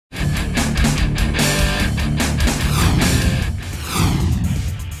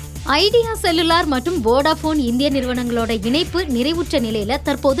Idea cellular மற்றும் Vodafone இந்திய நிறுவனங்களோட இணைப்பு நிறைவுற்ற நிலையில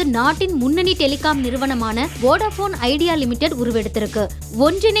தற்போது நாட்டின் முன்னணி டெலிகாம் நிறுவனமான வோடாஃபோன் ஐடியா லிமிடெட் உருவெடுத்திருக்கு.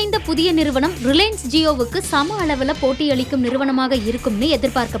 ஒன்றிணைந்த புதிய நிறுவனம் ரிலையன்ஸ் ஜியோவுக்கு சம அளவுல போட்டியளிக்கும் நிறுவனமாக இருக்கும்னு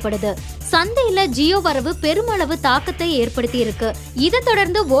எதிர்பார்க்கப்படுது. சந்தையில ஜியோ வரவு பெருமளவு தாக்கத்தை ஏற்படுத்தி இருக்கு. இதை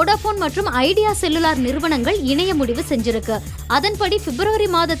தொடர்ந்து வோடாஃபோன் மற்றும் ஐடியா செல்லுலார் நிறுவனங்கள் இணைய முடிவு செஞ்சிருக்கு. அதன்படி பிப்ரவரி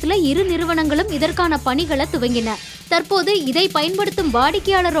மாதத்துல இரு நிறுவனங்களும் இதற்கான பணிகளை துவங்கின. தற்போது இதை பயன்படுத்தும்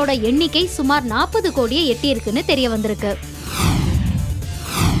வாடிக்கையாளரோட எண்ணிக்கை சுமார் 40 கோடியை எட்டியிருக்குன்னு தெரிய வந்திருக்கு.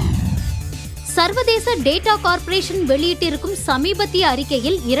 சர்வதேச டேட்டா கார்ப்பரேஷன் வெளியிட்டிருக்கும் சமீபத்திய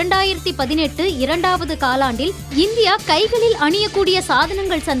அறிக்கையில் 2018 இரண்டாவது காலாண்டில் இந்தியா கைகளில் அணியக்கூடிய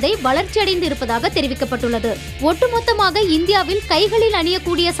சாதனங்கள் சந்தை வளர்ச்சியடைந்து இருப்பதாக தெரிவிக்கப்பட்டுள்ளது. ஒட்டுமொத்தமாக இந்தியாவில் கைகளில்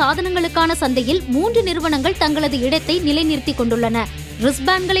அணியக்கூடிய சாதனங்களுக்கான சந்தையில் 3 நிறுவனங்கள் தங்களது இடத்தை நிலைநிறுத்திக் கொண்டுள்ளன.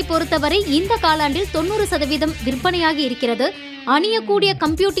 ரிஸ்பேண்ட்களை பொறுத்தவரை இந்த காலாண்டில் 90% விற்பனையாகி இருக்கிறது. அணியக்கூடிய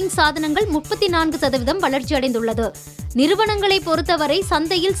கம்ப்யூட்டிங் சாதனங்கள் 34% வளர்ச்சியடைந்துள்ளது. நிறுவனங்களை பொறுத்தவரை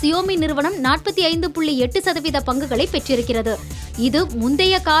சந்தையில் சியோமி நிறுவனம் 45.8% பங்குகளை பெற்றிருக்கிறது. இது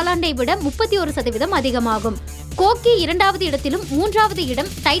முந்தைய காலாண்டை விட 31% அதிகமாகும். கோக்கி 2வது இடத்திலும் 3வது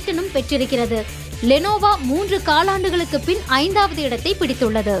இடம் டைட்டனும் பெற்றிருக்கிறது. லெனோவா 3 காலாண்டுகளுக்கு பின் 5வது இடத்தை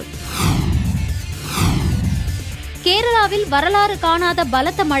பிடித்துள்ளது. கேரளாவில் வரலாறு காணாத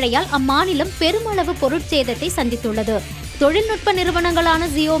பலத்த மழையால் அம்மாநிலம் பெருமளவு பொருட்சேதத்தை சந்தித்துள்ளது. தொழில்நுட்ப நிறுவனங்களான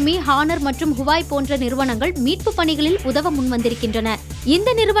ஜியோமி, ஹானர் மற்றும் ஹுவாய் போன்ற நிறுவனங்கள் மீட்பு பணிகளில் உதவ முன்வந்திருக்கின்றன. இந்த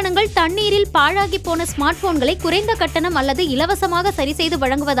நிறுவனங்கள் தண்ணீரில் பாழாகி போன ஸ்மார்ட் போன்களை குறைந்த கட்டணம் அல்லது இலவசமாக சரி செய்து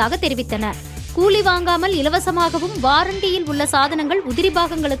வழங்குவதாக தெரிவித்தன. கூலி வாங்காமல் இலவசமாகவும் வாரண்டியில் உள்ள சாதனங்கள் உதிரி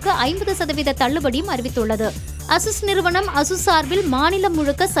பாகங்களுக்கு 50% தள்ளுபடியும் அறிவித்துள்ளது. அசுஸ் நிறுவனம் அசுஸ் சார்பில் மாநிலம்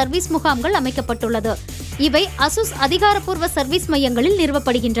முழுக்க சர்வீஸ் முகாம்கள் அமைக்கப்பட்டுள்ளது. இவை அசுஸ் அதிகாரப்பூர்வ சர்வீஸ் மையங்களில்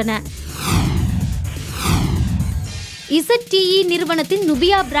நிறுவப்படுகின்றன. ZTE நிறுவனத்தின்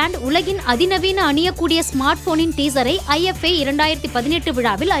நுபியா பிராண்ட் உலகின் அதிநவீன அணியக்கூடிய ஸ்மார்ட் போனின் டீசரை IFA 2018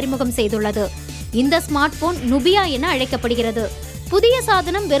 விழாவில் அறிமுகம் செய்துள்ளது. இந்த ஸ்மார்ட் போன் நுபியா என அழைக்கப்படுகிறது. புதிய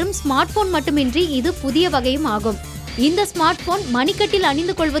சாதனம் வெறும் ஸ்மார்ட் போன் மட்டுமின்றி இது புதிய வகையும் ஆகும். இந்த ஸ்மார்ட் போன் மணிக்கட்டில்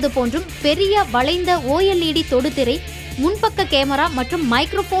அணிந்து கொள்வது போன்றும் பெரிய வளைந்த OLED தொடுதிரை, முன்பக்க கேமரா மற்றும்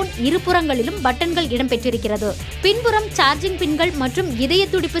மைக்ரோபோன் இருபுறங்களிலும் பட்டன்கள் இடம்பெற்றிருக்கிறது. பின்புறம் சார்ஜிங் பின்கள் மற்றும் இதய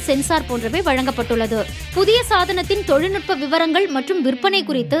துடிப்பு சென்சார் போன்றவை வழங்கப்பட்டுள்ளது. புதிய சாதனத்தின் தொழில்நுட்ப விவரங்கள் மற்றும் விற்பனை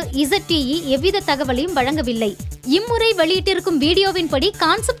குறித்து ZTE எவ்வித தகவலையும் வழங்கவில்லை. இம்முறை வெளியிட்டிருக்கும் வீடியோவின்படி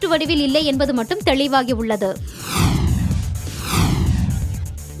கான்செப்ட் வடிவில் இல்லை என்பது மட்டும் தெளிவாகி உள்ளது.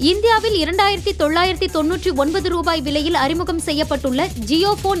 இந்தியாவில் 2999 ரூபாய் விலையில் அறிமுகம் செய்யப்பட்டுள்ள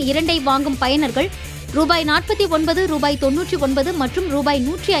ஜியோ போன் 2ஐ வாங்கும் பயனர்கள் ரூபாய் 49, ரூபாய் 99 மற்றும் ரூபாய்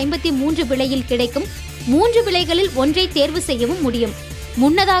 153 விலையில் கிடைக்கும் 3 விலைகளில் ஒன்றை தேர்வு செய்யவும் முடியும்.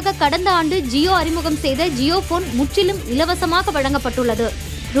 முன்னதாக கடந்த ஆண்டு ஜியோ அறிமுகம் செய்த ஜியோ போன் முற்றிலும் இலவசமாக வழங்கப்பட்டுள்ளது.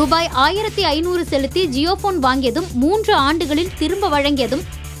 ரூபாய் 1500 செலுத்தி ஜியோ போன் வாங்கியதும் 3 ஆண்டுகளில் திரும்ப வழங்கியதும்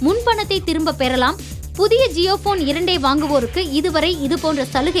முன்பணத்தை திரும்ப பெறலாம். புதிய ஜியோ போன் 2ஐ வாங்குவோருக்கு இதுவரை இதுபோன்ற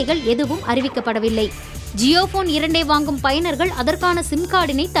சலுகைகள் எதுவும் அறிவிக்கப்படவில்லை. ஜியோ போன் 2ஐ வாங்கும் பயனர்கள் அதற்கான சிம்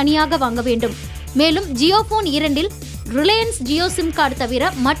கார்டினை தனியாக வாங்க வேண்டும். மேலும் Jio phone 2இல் Reliance Jio sim card தவிர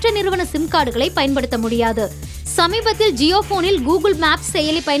மற்ற நிறுவன சிம் கார்டுகளை பயன்படுத்த முடியாது. சமீபத்தில் ஜியோ போனில் கூகுள் மேப்ஸ்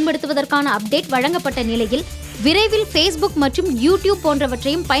செயலி பயன்படுத்துவதற்கான அப்டேட் வழங்கப்பட்ட நிலையில் விரைவில் Facebook மற்றும் YouTube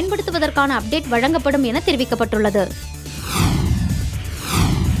போன்றவற்றையும் பயன்படுத்துவதற்கான அப்டேட் வழங்கப்படும் என தெரிவிக்கப்பட்டுள்ளது.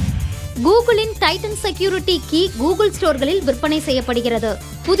 கூகுளின் டைட்டன் செக்யூரிட்டி கீ கூகுள் ஸ்டோர்களில் விற்பனை செய்யப்படுகிறது.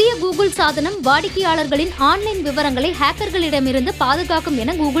 புதிய கூகுள் சாதனம் வாடிக்கையாளர்களின் ஆன்லைன் விவரங்களை ஹேக்கர்களிடமிருந்து பாதுகாக்கும்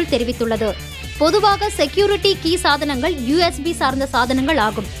என கூகுள் தெரிவித்துள்ளது. பொதுவாக செக்யூரிட்டி கீ சாதனங்கள் USB சார்ந்த சாதனங்கள்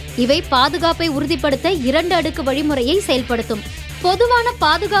ஆகும். இவை பாதுகாப்பை உறுதிப்படுத்த 2 அடுக்கு வழிமுறையை செயல்படுத்தும். பொதுவான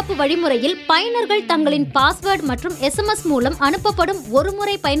பாதுகாப்பு வழிமுறையில் பயனர்கள் தங்களின் பாஸ்வேர்டு மற்றும் SMS மூலம் அனுப்பப்படும்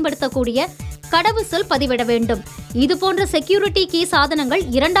ஒருமுறை பயன்படுத்தக்கூடிய கடவுச்சொல் பதிவிட வேண்டும். இதுபோன்ற செக்யூரிட்டி கீ சாதனங்கள்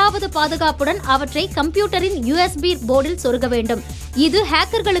 2வது பாதுகாப்புடன் அவற்றை கம்ப்யூட்டரின் USB போர்டில் சொருக வேண்டும். இது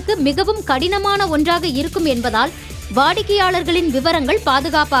ஹேக்கர்களுக்கு மிகவும் கடினமான ஒன்றாக இருக்கும் என்பதால் வாடிக்கையாளர்களின் விவரங்கள்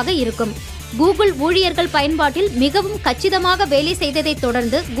பாதுகாப்பாக இருக்கும். கூகுள் ஊழியர்கள் பயன்பாட்டில் மிகவும் கச்சிதமாக வேலை செய்ததை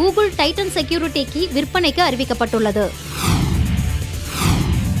தொடர்ந்து கூகுள் டைட்டன் செக்யூரிட்டி கீ விற்பனைக்கு அறிவிக்கப்பட்டுள்ளது.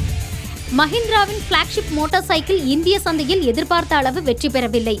 மஹிந்திராவின் பிளாக்ஷிப் மோட்டார் சைக்கிள் இந்திய சந்தையில் எதிர்பார்த்த அளவு வெற்றி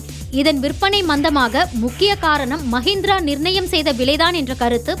பெறவில்லை. இதன் விற்பனை மந்தமாக முக்கிய காரணம் மஹிந்திரா நிர்ணயம் செய்த விலைதான் என்ற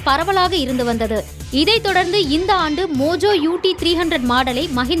கருத்து பரவலாக இருந்து வந்தது. இதைத் தொடர்ந்து இந்த ஆண்டு மோஜோ UT 300 மாடலை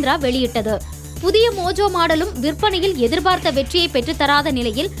மஹிந்திரா வெளியிட்டது. புதிய மோஜோ மாடலும் விற்பனையில் எதிர்பார்த்த வெற்றியை பெற்றுத்தராத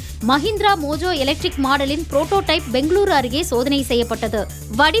நிலையில் மஹிந்திரா மோஜோ எலக்ட்ரிக் மாடலின் புரோட்டோடைப் பெங்களூரு அருகே சோதனை செய்யப்பட்டது.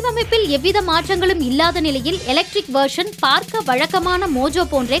 வடிவமைப்பில் எவ்வித மாற்றங்களும் இல்லாத நிலையில் எலக்ட்ரிக் வெர்ஷன் பார்க்க வழக்கமான மோஜோ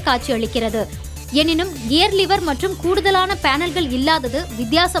போன்றே காட்சியளிக்கிறது. எனினும் கியர் லிவர் மற்றும் கூடுதலான பேனல்கள் இல்லாதது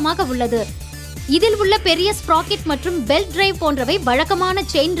வித்தியாசமாக உள்ளது. இதில் உள்ள பெரிய ஸ்ப்ராக்கெட் மற்றும் பெல்ட் டிரைவ் போன்றவை வழக்கமான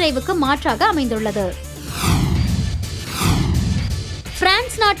செயின் டிரைவுக்கு மாற்றாக அமைந்துள்ளது.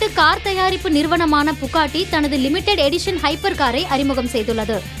 பிரான்ஸ் நாட்டு கார் தயாரிப்பு நிறுவனமான புகாட்டி தனது லிமிடெட் எடிஷன் ஹைப்பர் காரை அறிமுகம்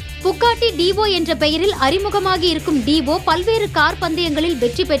செய்துள்ளது. புகாட்டி டிவோ என்ற பெயரில் அறிமுகமாகி இருக்கும் டிவோ பல்வேறு கார் பந்தயங்களில்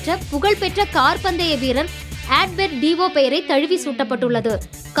வெற்றி பெற்ற புகழ்பெற்ற கார் பந்தய வீரர் ஆட்பெர்ட் டிவோ பெயரை தழுவி சூட்டப்பட்டுள்ளது.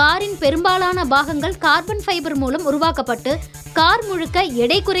 காரின் பெரும்பாலான பாகங்கள் கார்பன் ஃபைபர் மூலம் உருவாக்கப்பட்டு கார் முழுக்க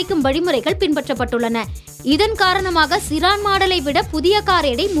எடை குறைக்கும் வழிமுறைகள் பின்பற்றப்பட்டுள்ளன. இதன் காரணமாக சிரான் மாடலை விட புதிய கார்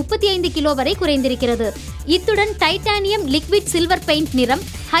எடை 35 கிலோ வரை குறைந்திருக்கிறது. இத்துடன் டைட்டானியம் லிக்விட் சில்வர் பெயிண்ட் நிறம்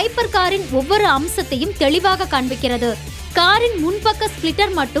ஹைப்பர் காரின் ஒவ்வொரு அம்சத்தையும் தெளிவாக காண்பிக்கிறது. காரின் முன்பக்க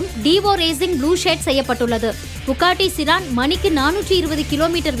ஸ்பிளிட்டர் மட்டும் டிவோ ரேசிங் ப்ளூ ஷேட் செய்யப்பட்டுள்ளது. புகாட்டி சிரான் மணிக்கு 420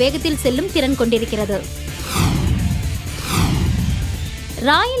 கிலோமீட்டர் வேகத்தில் செல்லும் திறன் கொண்டிருக்கிறது.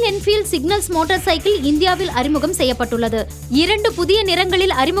 Royal Enfield signals motor cycle இந்தியாவில் அறிமுகம் செய்யப்பட்டுள்ளது. 2 புதிய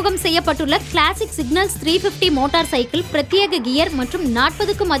நிறங்களில் அறிமுகம் செய்யப்பட்டுள்ள கிளாசிக் சிக்னல்ஸ் 350 மோட்டார் சைக்கிள் பிரத்யேக கியர் மற்றும்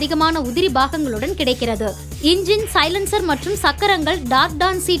 40க்கும் அதிகமான உதிரி பாகங்களுடன் கிடைக்கிறது. இன்ஜின், சைலன்சர் மற்றும் சக்கரங்கள் டார்க்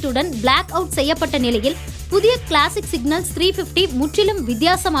டான் சீட்டுடன் பிளாக் அவுட் செய்யப்பட்ட நிலையில் புதிய கிளாசிக் சிக்னல்ஸ் 350 முற்றிலும்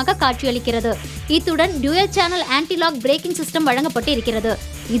வித்தியாசமாக காட்சியளிக்கிறது. இத்துடன் dual channel anti-lock braking system வழங்கப்பட்டு இருக்கிறது.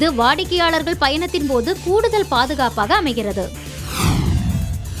 இது வாடிக்கையாளர்கள் பயணத்தின் போது கூடுதல் பாதுகாப்பாக அமைகிறது.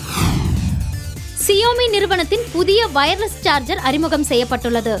 சியோமி நிறுவனத்தின் புதிய வயர்லெஸ் சார்ஜர் அறிமுகம்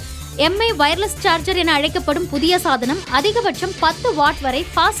செய்யப்பட்டுள்ளது. MI வயர்லெஸ் சார்ஜர் என அழைக்கப்படும் புதிய சாதனம் அதிகபட்சம் 10 வாட் வரை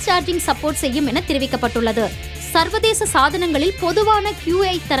ஃபாஸ்ட் சார்ஜிங் சப்போர்ட் செய்யும் என தெரிவிக்கப்பட்டுள்ளது. சர்வதேச சாதனங்களில் பொதுவான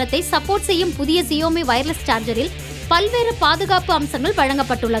QI தரத்தை சப்போர்ட் செய்யும் புதிய சியோமி வயர்லெஸ் சார்ஜரில் பல்வேறு பாதுகாப்பு அம்சங்கள்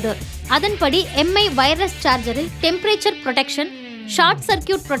வழங்கப்பட்டுள்ளது. அதன்படி MI wireless சார்ஜரில் temperature protection, short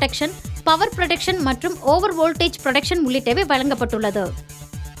circuit protection, power protection மற்றும் ஓவர் வோல்டேஜ் ப்ரொடெக்ஷன் உள்ளிட்டவை வழங்கப்பட்டுள்ளது.